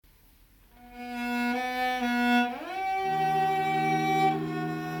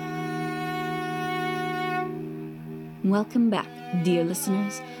Welcome back, dear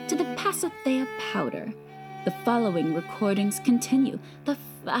listeners, to the Pasithea Powder. The following recordings continue the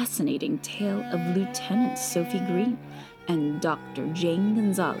fascinating tale of Lieutenant Sophie Green and Dr. Jane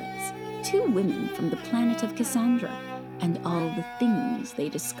Gonzalez, two women from the planet of Cassandra, and all the things they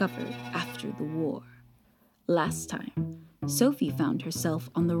discovered after the war. Last time, Sophie found herself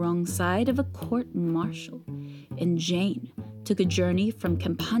on the wrong side of a court-martial, and Jane took a journey from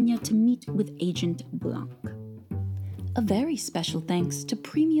Campania to meet with Agent Blanc. A very special thanks to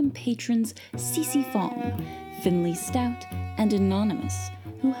premium patrons Cece Fong, Finley Stout, and Anonymous,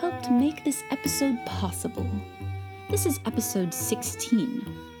 who helped make this episode possible. This is episode 16,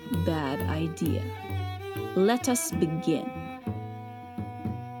 Bad Idea. Let us begin.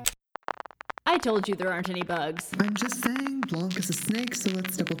 I told you there aren't any bugs. I'm just saying Blanc is a snake, so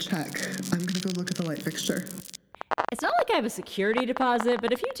let's double check. I'm gonna go look at the light fixture. It's not like I have a security deposit,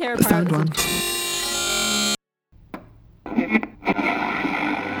 but if you tear Found apart... one.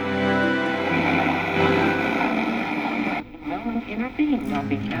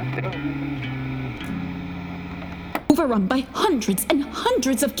 Overrun by hundreds and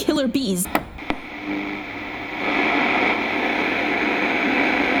hundreds of killer bees.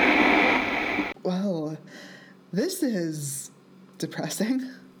 Well, this is depressing.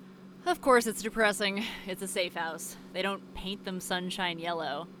 Of course it's depressing. It's a safe house. They don't paint them sunshine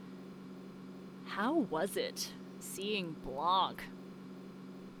yellow. How was it seeing Blanc?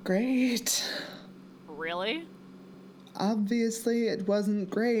 Great. Really? Obviously, it wasn't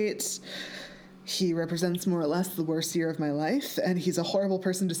great. He represents more or less the worst year of my life, and he's a horrible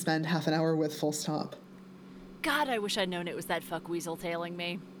person to spend half an hour with, full stop. God, I wish I'd known it was that fuck weasel tailing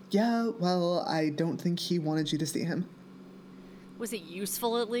me. Yeah, well, I don't think he wanted you to see him. Was it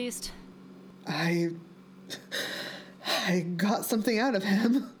useful at least? I got something out of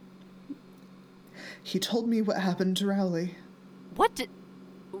him. He told me what happened to Rowley. What did...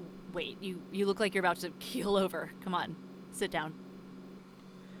 Wait, you look like you're about to keel over. Come on, sit down.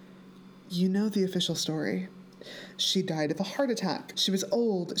 You know the official story. She died of a heart attack. She was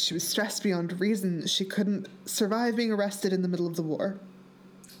old. She was stressed beyond reason. She couldn't survive being arrested in the middle of the war.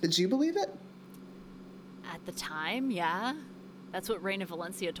 Did you believe it? At the time, yeah. That's what Reina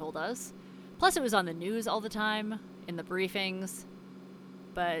Valencia told us. Plus it was on the news all the time, in the briefings.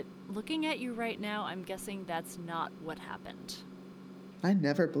 But looking at you right now, I'm guessing that's not what happened. I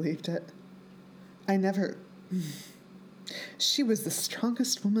never believed it. She was the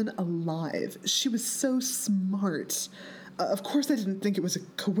strongest woman alive. She was so smart. Of course I didn't think it was a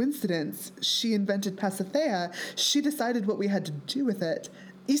coincidence. She invented Pasithea. She decided what we had to do with it.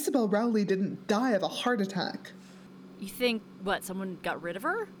 Isabel Rowley didn't die of a heart attack. You think, someone got rid of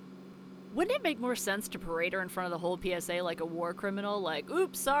her? Wouldn't it make more sense to parade her in front of the whole PSA like a war criminal? Like,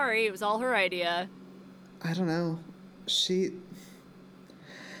 oops, sorry, it was all her idea. I don't know. She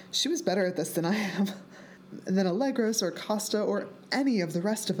was better at this than I am. Than Allegros or Costa or any of the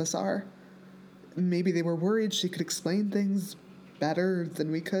rest of us are. Maybe they were worried she could explain things better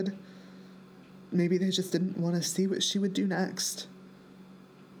than we could. Maybe they just didn't want to see what she would do next.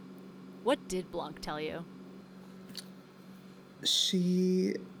 What did Blanc tell you?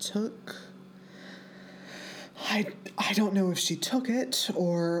 She took... I don't know if she took it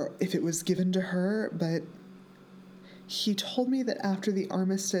or if it was given to her, but he told me that after the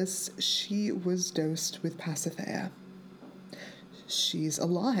armistice, she was dosed with Pasithea. She's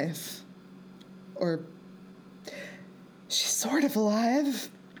alive. Or she's sort of alive.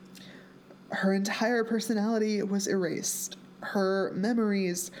 Her entire personality was erased. Her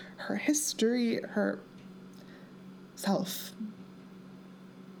memories, her history, her self.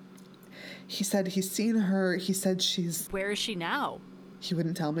 He said he's seen her. He said she's... Where is she now? He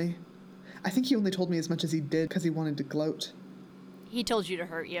wouldn't tell me. I think he only told me as much as he did because he wanted to gloat. He told you to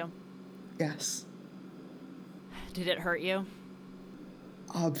hurt you. Yes. Did it hurt you?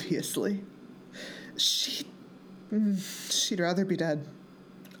 Obviously. She'd rather be dead.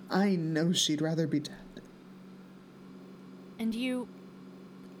 I know she'd rather be dead. And you...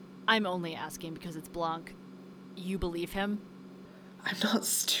 I'm only asking because it's Blanc. You believe him? I'm not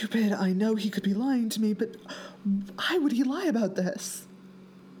stupid. I know he could be lying to me, but why would he lie about this?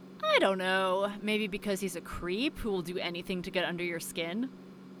 I don't know. Maybe because he's a creep who will do anything to get under your skin?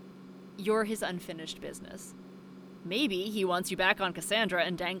 You're his unfinished business. Maybe he wants you back on Cassandra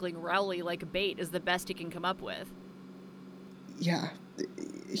and dangling Rowley like a bait is the best he can come up with. Yeah,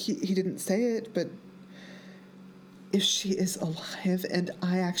 he didn't say it, but if she is alive and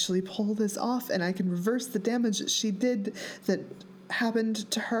I actually pull this off and I can reverse the damage that she did that happened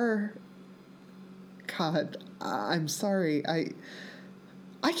to her... God, I'm sorry.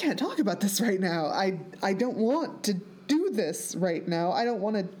 I can't talk about this right now. I don't want to do this right now. I don't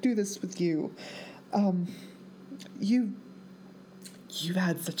want to do this with you. You've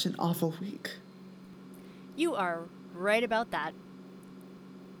had such an awful week. You are right about that.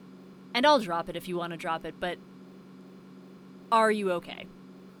 And I'll drop it if you want to drop it, but are you okay?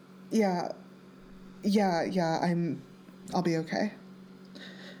 Yeah, I'll be okay.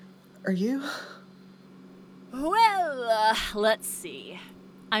 Are you? Well, let's see.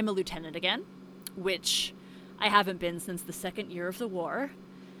 I'm a lieutenant again, which I haven't been since the second year of the war.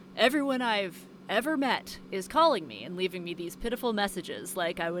 Everyone I've ever met is calling me and leaving me these pitiful messages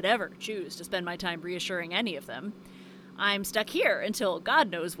like I would ever choose to spend my time reassuring any of them. I'm stuck here until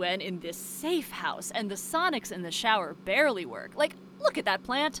God knows when in this safe house, and the sonics in the shower barely work. Like, look at that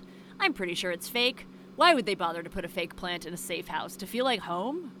plant. I'm pretty sure it's fake. Why would they bother to put a fake plant in a safe house? To feel like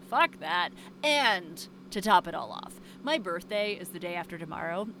home? Fuck that. And to top it all off, my birthday is the day after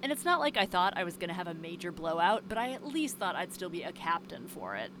tomorrow, and it's not like I thought I was going to have a major blowout, but I at least thought I'd still be a captain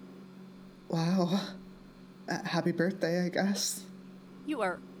for it. Wow. Happy birthday, I guess. You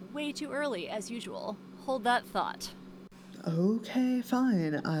are way too early, as usual. Hold that thought. Okay,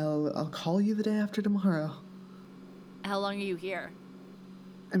 fine. I'll call you the day after tomorrow. How long are you here?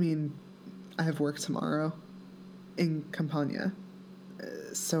 I mean, I have work tomorrow in Campania,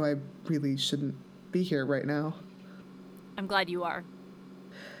 so I really shouldn't be here right now. I'm glad you are.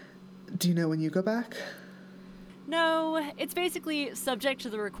 Do you know when you go back? No, it's basically subject to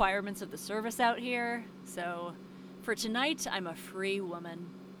the requirements of the service out here, so for tonight, I'm a free woman.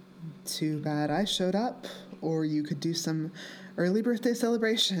 Too bad I showed up, or you could do some early birthday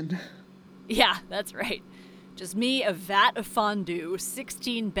celebration. Yeah, that's right. Just me, a vat of fondue,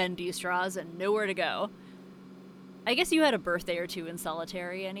 16 bendy straws, and nowhere to go. I guess you had a birthday or two in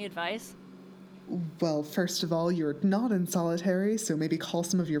solitary. Any advice? Well, first of all, you're not in solitary, so maybe call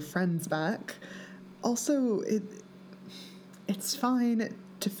some of your friends back. Also, it's fine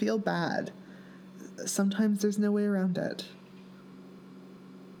to feel bad. Sometimes there's no way around it.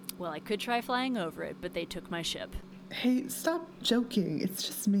 Well, I could try flying over it, but they took my ship. Hey, stop joking. It's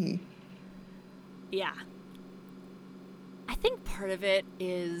just me. Yeah. I think part of it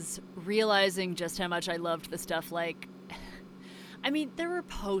is realizing just how much I loved the stuff like... I mean, there were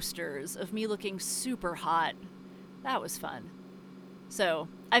posters of me looking super hot. That was fun. So,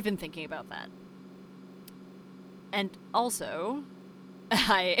 I've been thinking about that. And also,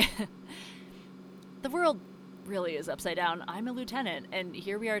 the world really is upside down. I'm a lieutenant, and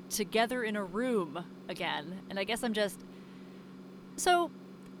here we are together in a room again. And I guess I'm just... So,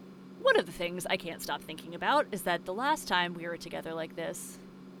 one of the things I can't stop thinking about is that the last time we were together like this,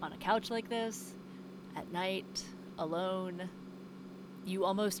 on a couch like this, at night, alone, you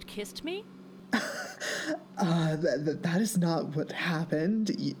almost kissed me? That is not what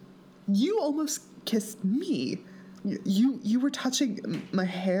happened. You almost kissed me. You were touching my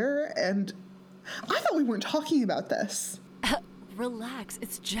hair, and I thought we weren't talking about this. Relax,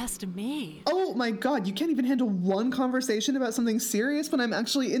 it's just me. Oh my god, you can't even handle one conversation about something serious when I'm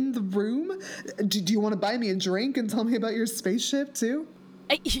actually in the room? Do you want to buy me a drink and tell me about your spaceship, too?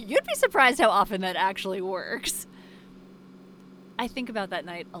 You'd be surprised how often that actually works. I think about that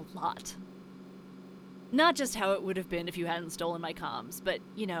night a lot. Not just how it would have been if you hadn't stolen my comms, but,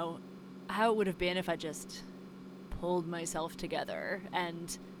 you know, how it would have been if I just pulled myself together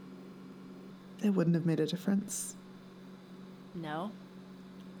and... It wouldn't have made a difference. No?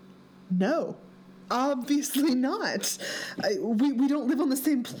 No. Obviously not. We don't live on the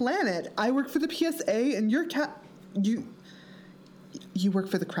same planet. I work for the PSA and you're You work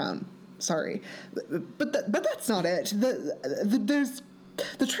for the Crown. Sorry. But that's not it.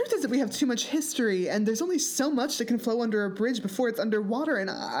 The truth is that we have too much history, and there's only so much that can flow under a bridge before it's underwater,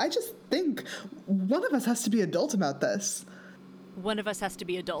 and I just think one of us has to be adult about this. One of us has to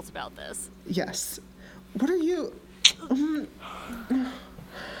be adult about this. Yes. What are you...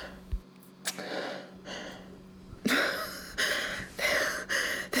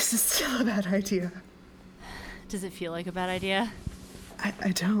 This is still a bad idea. Does it feel like a bad idea?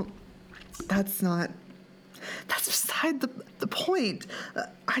 I don't... That's beside the point.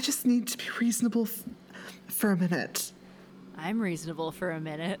 I just need to be reasonable for a minute. I'm reasonable for a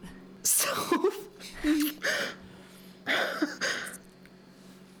minute. So...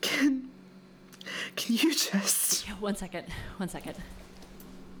 Can you just... Yeah, one second.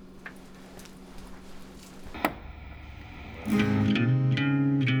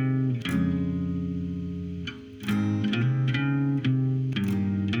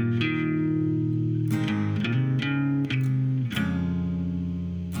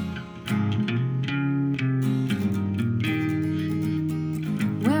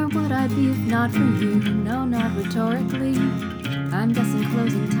 if not for you, no, not rhetorically. I'm guessing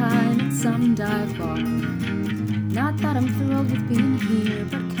closing time at some dive bar. Not that I'm thrilled with being here,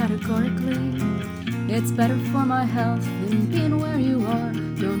 but categorically, it's better for my health than being where you are.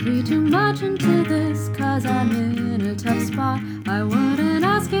 Don't read too much into this, 'cause I'm in a tough spot. I wouldn't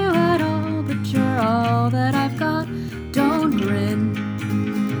ask you at all, but you're all that I've got. Don't grin,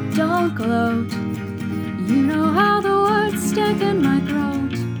 don't gloat. You know how the words stick in my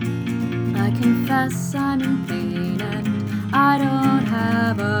throat. I confess I'm in pain and I don't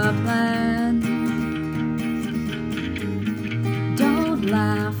have a plan. Don't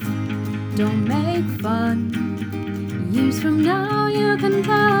laugh, don't make fun. Years from now you can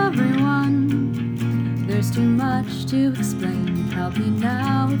tell everyone. There's too much to explain. Help me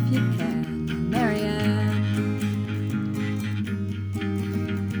now if you can, Marianne.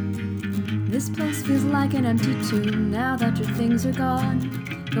 This place feels like an empty tomb now that your things are gone,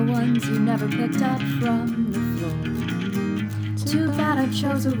 the ones you never picked up from the floor. Too bad I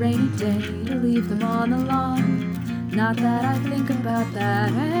chose a rainy day to leave them on the lawn. Not that I think about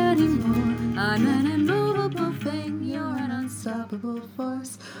that anymore. I'm an immovable thing, you're an unstoppable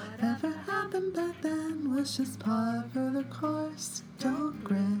force. Whatever happened back then was just par for the course. Don't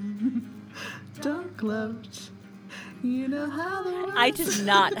grin, don't gloat. You know how the world... I did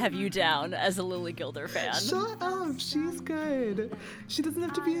not have you down as a Lily Gilder fan. Shut up, she's good. She doesn't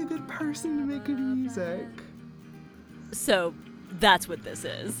have to be a good person to make good music. So, that's what this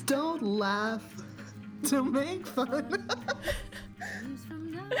is. Don't laugh. Don't make fun.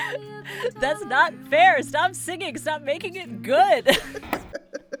 That's not fair. Stop singing. Stop making it good.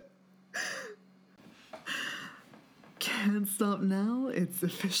 Can't stop now. It's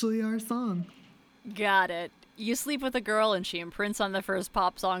officially our song. Got it. You sleep with a girl and she imprints on the first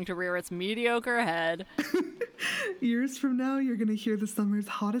pop song to rear its mediocre head. Years from now, you're going to hear the summer's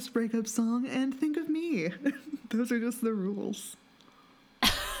hottest breakup song and think of me. Those are just the rules.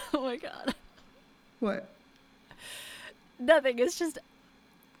 Oh my god. What? Nothing. It's just...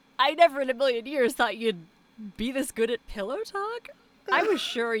 I never in a million years thought you'd be this good at pillow talk. I was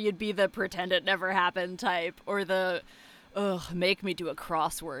sure you'd be the pretend it never happened type, or the, make me do a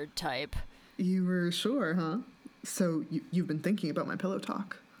crossword type. You were sure, huh? So you've been thinking about my pillow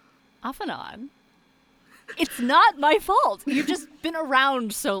talk. Off and on. It's not my fault. You've just been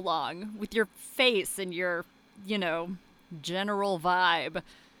around so long with your face and your, general vibe.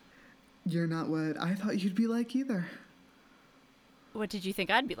 You're not what I thought you'd be like either. What did you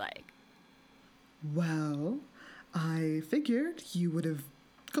think I'd be like? Well, I figured you would have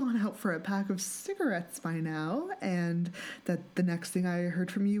gone out for a pack of cigarettes by now, and that the next thing I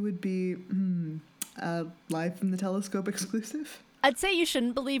heard from you would be a Live from the Telescope exclusive. I'd say you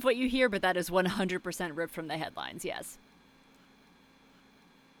shouldn't believe what you hear, but that is 100% ripped from the headlines, yes.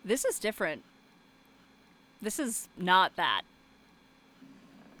 This is different. This is not that.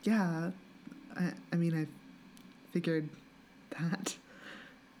 Yeah, I mean, I figured that.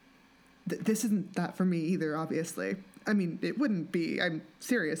 This isn't that for me either, obviously. I mean, it wouldn't be. I'm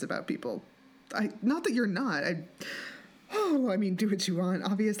serious about people. Not that you're not. I mean, do what you want,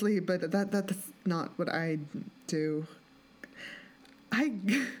 obviously, but that's not what I do. I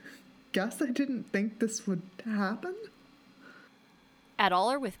guess I didn't think this would happen. At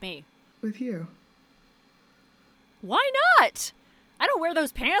all or with me? With you. Why not? I don't wear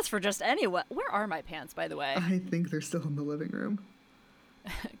those pants for just anyone. Where are my pants, by the way? I think they're still in the living room.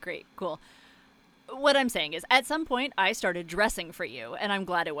 Great, cool. What I'm saying is, at some point, I started dressing for you, and I'm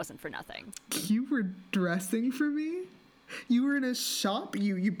glad it wasn't for nothing. You were dressing for me? You were in a shop?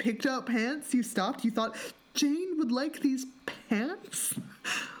 You picked out pants? You stopped? You thought Jane would like these pants?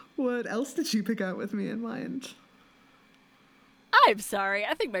 What else did you pick out with me in mind? I'm sorry.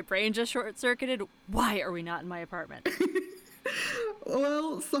 I think my brain just short-circuited. Why are we not in my apartment?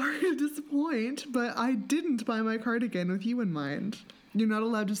 Well, sorry to disappoint, but I didn't buy my cardigan with you in mind. You're not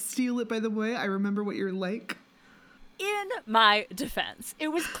allowed to steal it, by the way. I remember what you're like. In my defense, it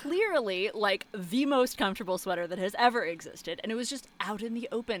was clearly like the most comfortable sweater that has ever existed, and it was just out in the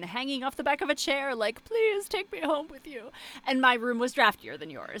open, hanging off the back of a chair, like, please take me home with you. And my room was draftier than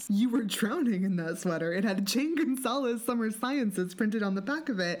yours. You were drowning in that sweater. It had Jane Gonzalez Summer Sciences printed on the back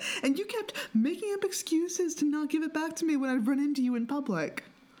of it, and you kept making up excuses to not give it back to me when I'd run into you in public.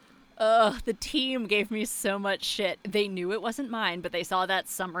 Ugh, the team gave me so much shit. They knew it wasn't mine, but they saw that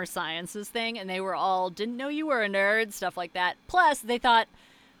Summer Sciences thing, and they were all, didn't know you were a nerd, stuff like that. Plus, they thought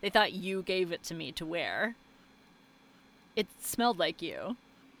you gave it to me to wear. It smelled like you.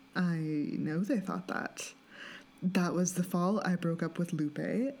 I know they thought that. That was the fall I broke up with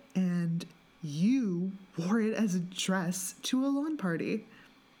Lupe, and you wore it as a dress to a lawn party.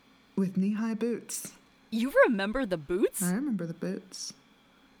 with knee-high boots. You remember the boots? I remember the boots.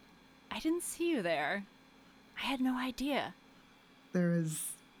 I didn't see you there. I had no idea. There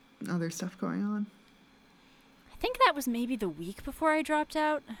was other stuff going on. I think that was maybe the week before I dropped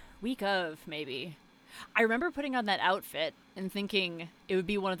out. Week of, maybe. I remember putting on that outfit and thinking it would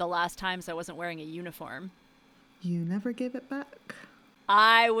be one of the last times I wasn't wearing a uniform. You never gave it back?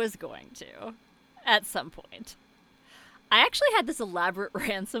 I was going to. At some point. I actually had this elaborate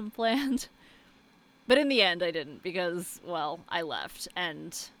ransom planned. But in the end, I didn't because, well, I left.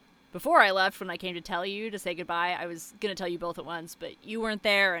 And before I left, when I came to tell you to say goodbye, I was going to tell you both at once, but you weren't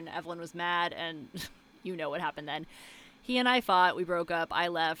there and Evelyn was mad and you know what happened then. He and I fought, we broke up, I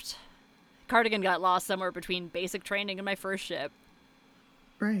left. Cardigan got lost somewhere between basic training and my first ship.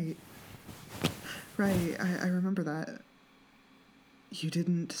 Right. Right, I remember that. You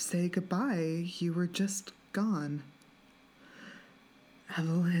didn't say goodbye, you were just gone.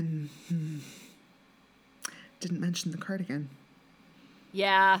 Evelyn didn't mention the cardigan.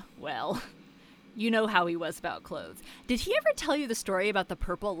 Yeah, well, you know how he was about clothes. Did he ever tell you the story about the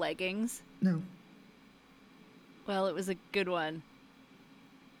purple leggings? No. Well, it was a good one.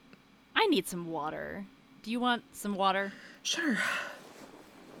 I need some water. Do you want some water? Sure.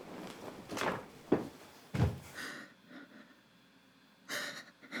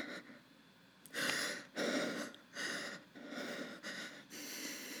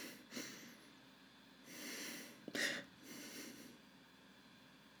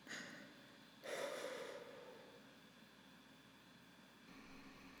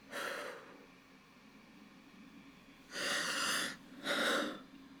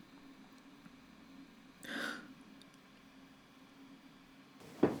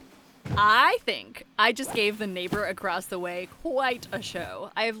 I think I just gave the neighbor across the way quite a show.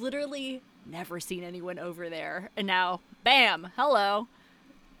 I have literally never seen anyone over there. And now, bam, hello.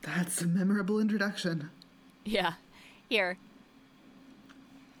 That's a memorable introduction. Yeah, here.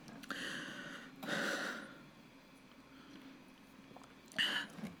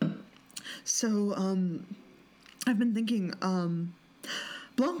 So, I've been thinking,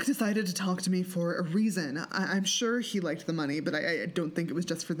 Blanc decided to talk to me for a reason. I'm sure he liked the money, but I don't think it was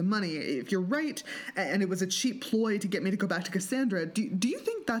just for the money. If you're right, and it was a cheap ploy to get me to go back to Cassandra, do you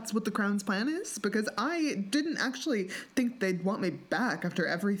think that's what the Crown's plan is? Because I didn't actually think they'd want me back after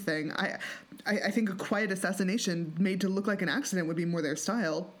everything. I think a quiet assassination made to look like an accident would be more their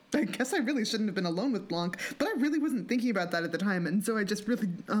style. I guess I really shouldn't have been alone with Blanc, but I really wasn't thinking about that at the time, and so I just really,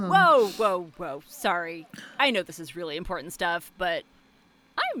 Whoa. Sorry. I know this is really important stuff, but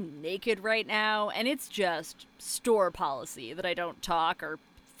I'm naked right now, and it's just store policy that I don't talk or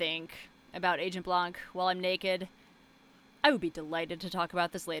think about Agent Blanc while I'm naked. I would be delighted to talk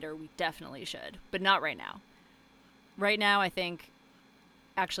about this later. We definitely should, but not right now. Right now, I think...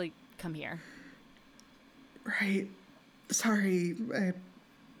 Actually, come here. Right. Sorry.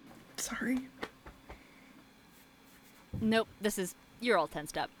 Sorry. Nope, you're all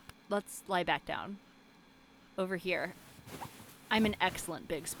tensed up. Let's lie back down. Over here. I'm an excellent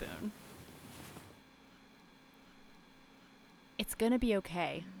big spoon. It's gonna be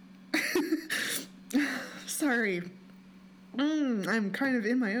okay. Sorry. I'm kind of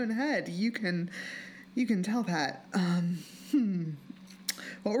in my own head. You can tell that.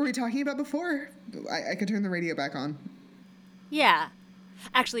 What were we talking about before? I could turn the radio back on. Yeah.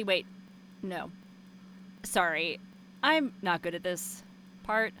 Actually, wait. No. Sorry. I'm not good at this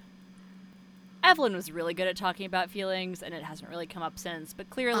part. Evelyn was really good at talking about feelings, and it hasn't really come up since, but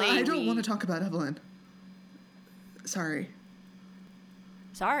clearly I don't want to talk about Evelyn. Sorry.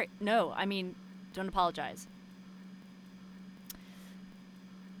 Sorry. No, I mean, don't apologize.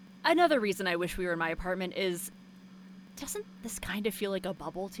 Another reason I wish we were in my apartment is, doesn't this kind of feel like a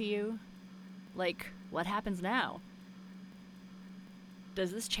bubble to you? Like, what happens now?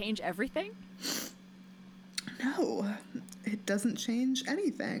 Does this change everything? No, it doesn't change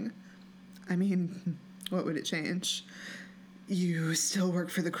anything. I mean, what would it change? You still work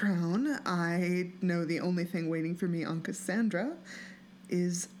for the Crown. I know the only thing waiting for me on Cassandra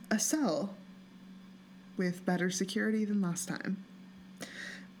is a cell with better security than last time.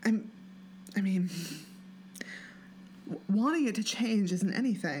 I mean, wanting it to change isn't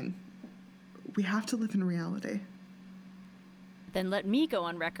anything. We have to live in reality. Then let me go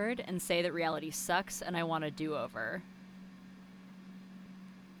on record and say that reality sucks and I want a do-over.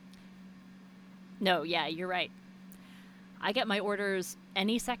 No, yeah, you're right. I get my orders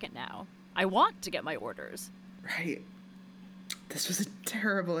any second now. I want to get my orders. Right. This was a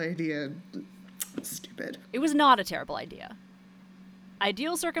terrible idea. Stupid. It was not a terrible idea.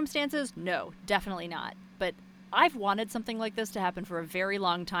 Ideal circumstances? No, definitely not. But I've wanted something like this to happen for a very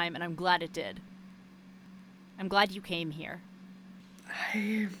long time, and I'm glad it did. I'm glad you came here.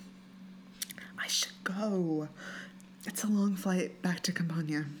 I should go. It's a long flight back to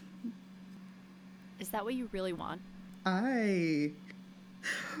Campania. Is that what you really want? I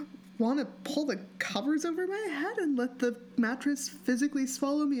want to pull the covers over my head and let the mattress physically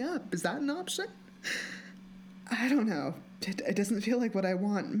swallow me up. Is that an option? I don't know. It doesn't feel like what I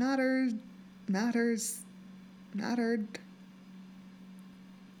want mattered.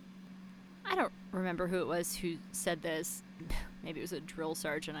 I don't remember who it was who said this. Maybe it was a drill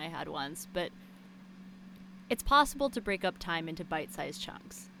sergeant I had once, but it's possible to break up time into bite-sized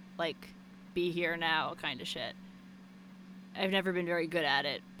chunks. Like, be here now kind of shit. I've never been very good at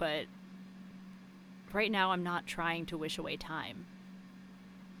it, but right now I'm not trying to wish away time.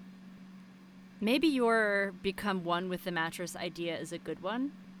 Maybe your become one with the mattress idea is a good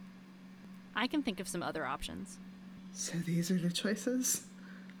one. I can think of some other options. So these are the choices?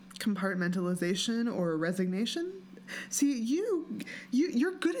 Compartmentalization or resignation? See,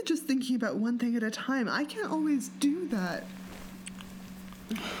 you're good at just thinking about one thing at a time. I can't always do that.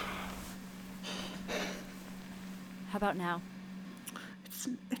 How about now? It's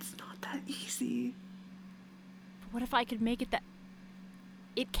not that easy. But what if I could make it that...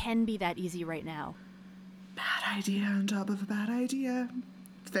 It can be that easy right now. Bad idea on top of a bad idea.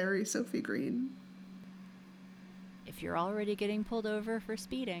 Very Sophie Green. If you're already getting pulled over for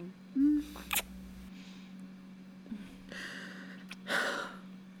speeding.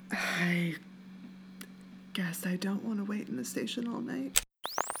 I guess I don't want to wait in the station all night.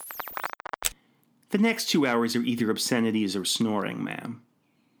 The next 2 hours are either obscenities or snoring, ma'am.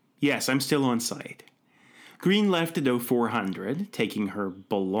 Yes, I'm still on site. Green left at 0400, taking her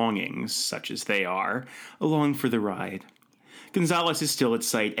belongings, such as they are, along for the ride. Gonzalez is still at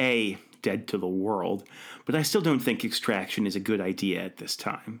Site A, dead to the world, but I still don't think extraction is a good idea at this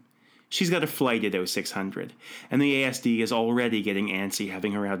time. She's got a flight at 0600, and the ASD is already getting antsy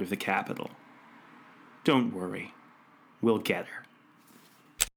having her out of the capital. Don't worry. We'll get her.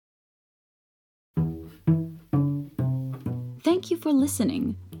 Thank you for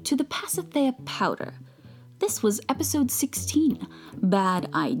listening to the Pasithea Powder. This was episode 16, Bad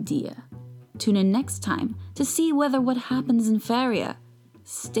Idea. Tune in next time to see whether what happens in Faria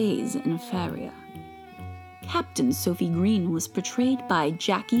stays in Faria. Captain Sophie Green was portrayed by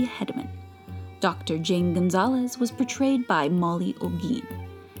Jackie Hedman. Dr. Jane Gonzalez was portrayed by Molly O'Gean.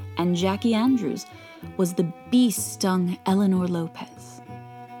 And Jackie Andrews was the bee-stung Eleanor Lopez.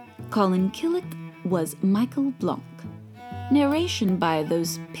 Colin Killick was Michael Blanc. Narration by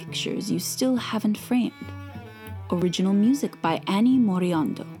Those Pictures You Still Haven't Framed. Original music by Annie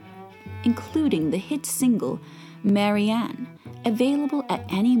Moriondo, including the hit single Marianne, available at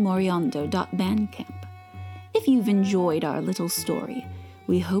anniemoriondo.bandcamp. If you've enjoyed our little story,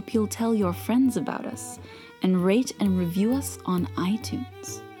 we hope you'll tell your friends about us and rate and review us on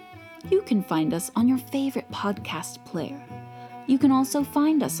iTunes. You can find us on your favorite podcast player. You can also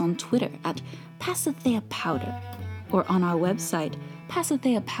find us on Twitter at Pasithea Powder or on our website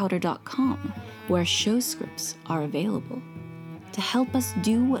pasitheapowder.com, where show scripts are available. To help us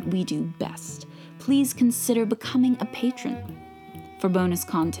do what we do best, please consider becoming a patron. For bonus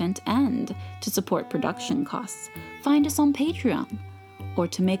content and to support production costs, find us on Patreon. Or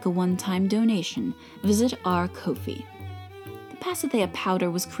to make a one-time donation, visit our Ko-fi. The Pasithea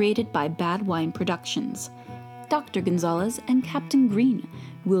Powder was created by Bad Wine Productions. Dr. Gonzalez and Captain Green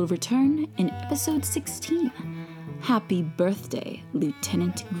will return in episode 16. Happy birthday,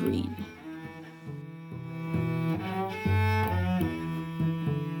 Lieutenant Green.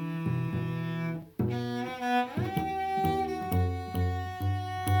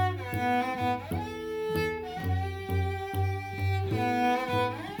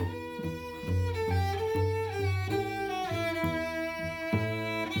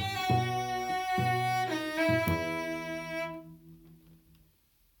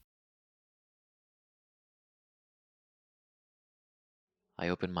 I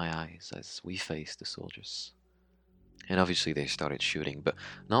opened my eyes as we faced the soldiers. And obviously they started shooting, but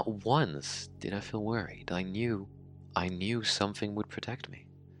not once did I feel worried. I knew something would protect me.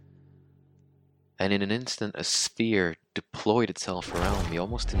 And in an instant, a sphere deployed itself around me,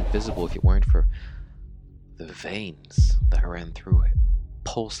 almost invisible if it weren't for the veins that ran through it,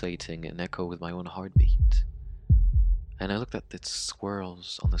 pulsating in echo with my own heartbeat. And I looked at its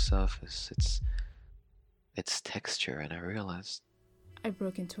swirls on the surface, its texture, and I realized I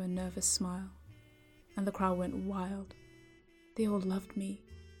broke into a nervous smile, and the crowd went wild. They all loved me,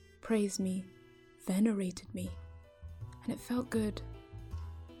 praised me, venerated me, and it felt good.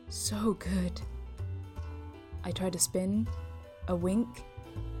 So good. I tried a spin, a wink,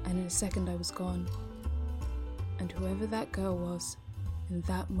 and in a second I was gone. And whoever that girl was, in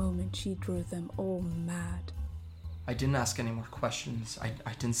that moment she drove them all mad. I didn't ask any more questions.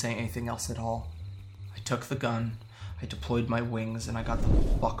 I didn't say anything else at all. I took the gun, I deployed my wings, and I got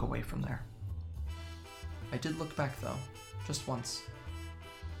the fuck away from there. I did look back though, just once.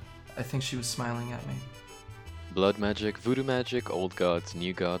 I think she was smiling at me. Blood magic, voodoo magic, old gods,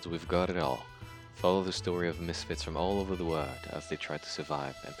 new gods, we've got it all. Follow the story of misfits from all over the world as they try to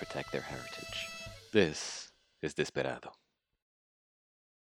survive and protect their heritage. This is Desperado.